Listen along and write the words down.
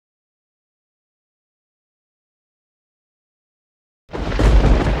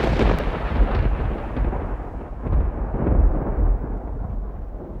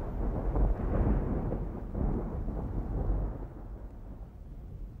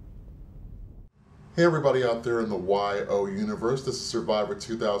Hey everybody out there in the YO universe, this is Survivor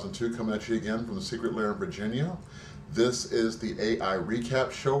 2002 coming at you again from the Secret Lair in Virginia. This is the AI recap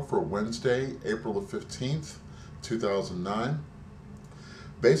show for Wednesday, April the 15th, 2009.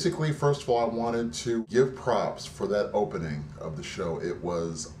 Basically, first of all, I wanted to give props for that opening of the show. It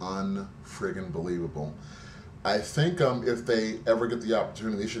was unfriggin' believable. I think if they ever get the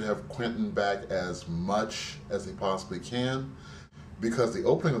opportunity, they should have Quentin back as much as they possibly can, because the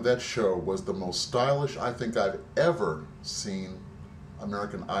opening of that show was the most stylish I think I've ever seen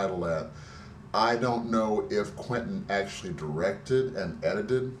American Idol at. I don't know if Quentin actually directed and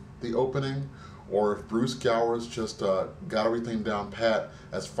edited the opening, or if Bruce Gowers just got everything down pat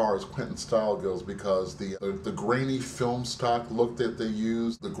as far as Quentin's style goes, because the grainy film stock look that they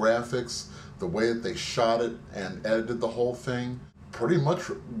used, the graphics, the way that they shot it and edited the whole thing, pretty much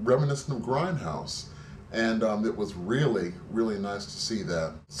reminiscent of Grindhouse. And it was really, really nice to see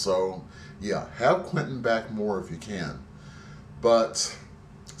that. So, yeah, have Quentin back more if you can. But,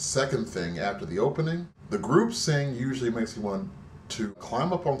 second thing, after the opening, the group sing usually makes me want to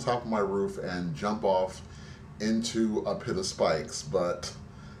climb up on top of my roof and jump off into a pit of spikes. But,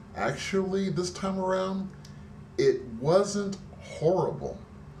 actually, this time around, it wasn't horrible.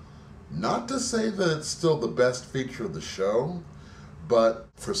 Not to say that it's still the best feature of the show, but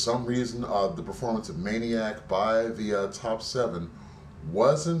for some reason, the performance of Maniac by the top 7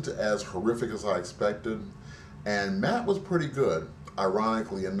 wasn't as horrific as I expected, and Matt was pretty good,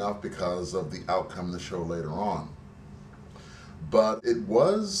 ironically enough, because of the outcome of the show later on. But it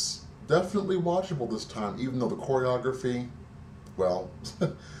was definitely watchable this time, even though the choreography, well,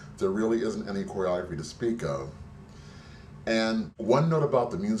 there really isn't any choreography to speak of. And one note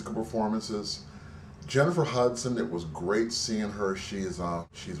about the musical performances: Jennifer Hudson, it was great seeing her. She's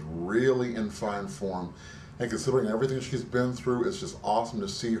really in fine form, and considering everything she's been through, it's just awesome to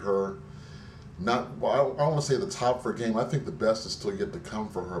see her. Well, I don't want to say the top of her game. I think the best is still yet to come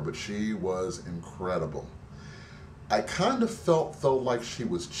for her, but she was incredible. I kind of felt, though, like she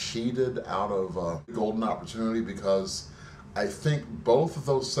was cheated out of a golden opportunity, because I think both of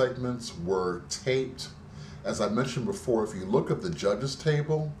those segments were taped. As I mentioned before, if you look at the judges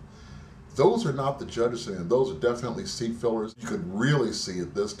table, those are not the judges, and those are definitely seat fillers. You could really see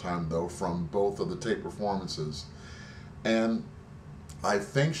it this time, though, from both of the tape performances. And I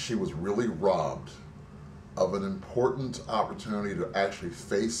think she was really robbed of an important opportunity to actually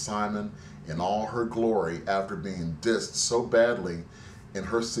face Simon in all her glory after being dissed so badly in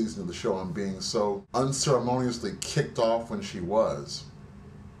her season of the show and being so unceremoniously kicked off when she was.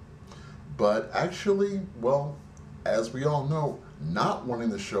 But actually, well, as we all know, not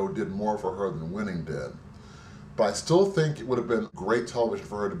winning the show did more for her than winning did. But I still think it would have been great television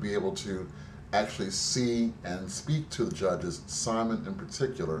for her to be able to actually see and speak to the judges, Simon in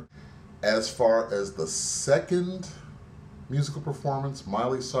particular. As far as the second musical performance,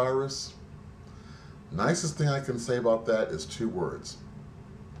 Miley Cyrus, nicest thing I can say about that is 2 words: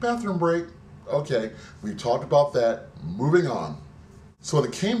 bathroom break. Okay, we talked about that. Moving on. So when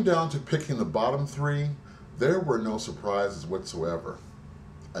it came down to picking the bottom 3, there were no surprises whatsoever.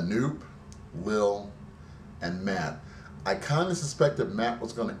 Anoop, Lil, and Matt. I kind of suspected Matt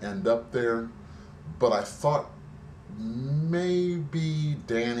was going to end up there, but I thought maybe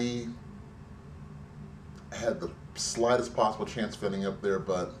Danny had the slightest possible chance of ending up there,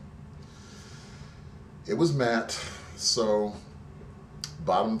 but it was Matt. So,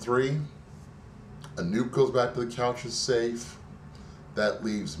 bottom 3, Anoop goes back to the couch is safe. That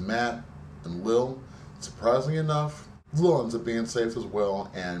leaves Matt and Lil. Surprisingly enough, Lil ends up being safe as well,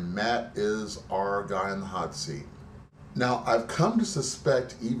 and Matt is our guy in the hot seat. Now, I've come to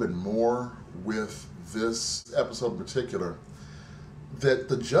suspect even more with this episode in particular that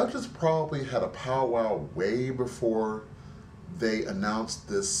the judges probably had a powwow way before they announced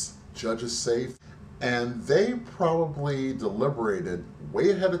this judges safe, and they probably deliberated way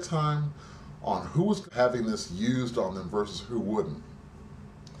ahead of time on who was having this used on them versus who wouldn't.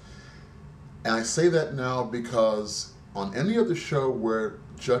 And I say that now because on any other show where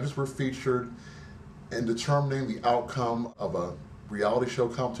judges were featured in determining the outcome of a reality show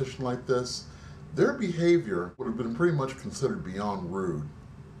competition like this, their behavior would have been pretty much considered beyond rude.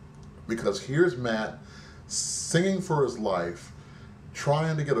 Because here's Matt singing for his life,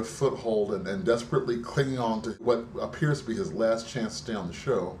 trying to get a foothold and desperately clinging on to what appears to be his last chance to stay on the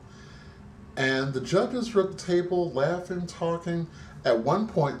show. And the judges are at the table laughing, talking. At one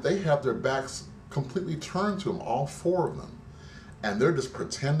point, they have their backs completely turned to him, all 4 of them. And they're just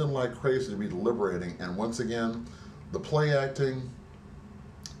pretending like crazy to be deliberating. And once again, the play acting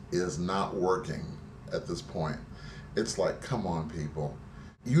is not working at this point. It's like, come on, people.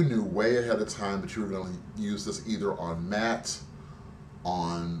 You knew way ahead of time that you were going to use this either on Matt,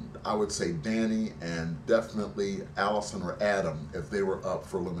 on, I would say, Danny, and definitely Allison or Adam if they were up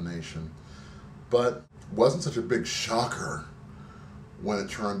for elimination. But it wasn't such a big shocker when it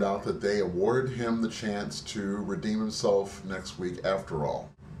turned out that they awarded him the chance to redeem himself next week after all.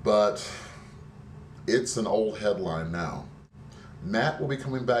 But it's an old headline now. Matt will be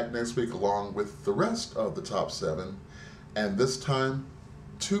coming back next week along with the rest of the top 7, and this time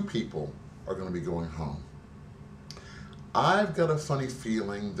 2 people are going to be going home. I've got a funny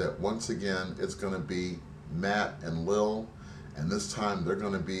feeling that once again it's going to be Matt and Lil, and this time they're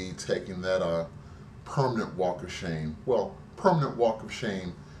going to be taking that permanent walk of shame. Well, permanent walk of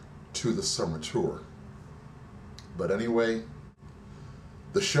shame to the summer tour. But anyway,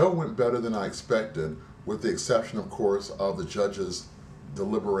 the show went better than I expected, with the exception, of course, of the judges'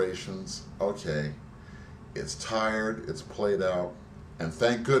 deliberations. Okay, it's tired, it's played out, and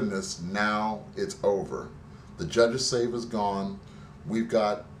thank goodness now it's over. The judges' save is gone. We've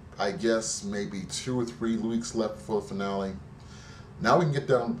got, I guess, maybe 2 or 3 weeks left before the finale. Now we can get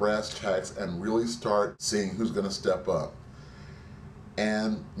down to brass tacks and really start seeing who's going to step up.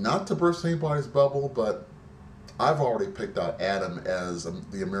 And not to burst anybody's bubble, but I've already picked out Adam as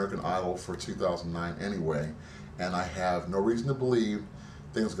the American Idol for 2009 anyway, and I have no reason to believe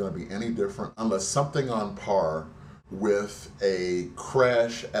things are going to be any different unless something on par with a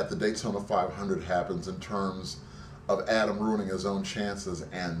crash at the Daytona 500 happens in terms of Adam ruining his own chances,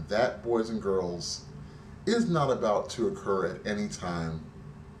 and that, boys and girls, is not about to occur at any time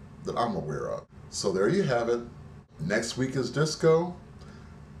that I'm aware of. So there you have it. Next week is disco.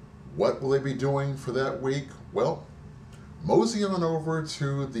 What will they be doing for that week? Well, mosey on over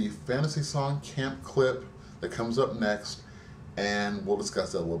to the Fantasy Song Camp clip that comes up next, and we'll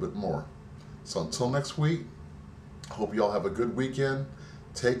discuss that a little bit more. So until next week, I hope you all have a good weekend.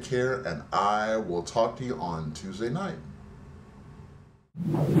 Take care, and I will talk to you on Tuesday night.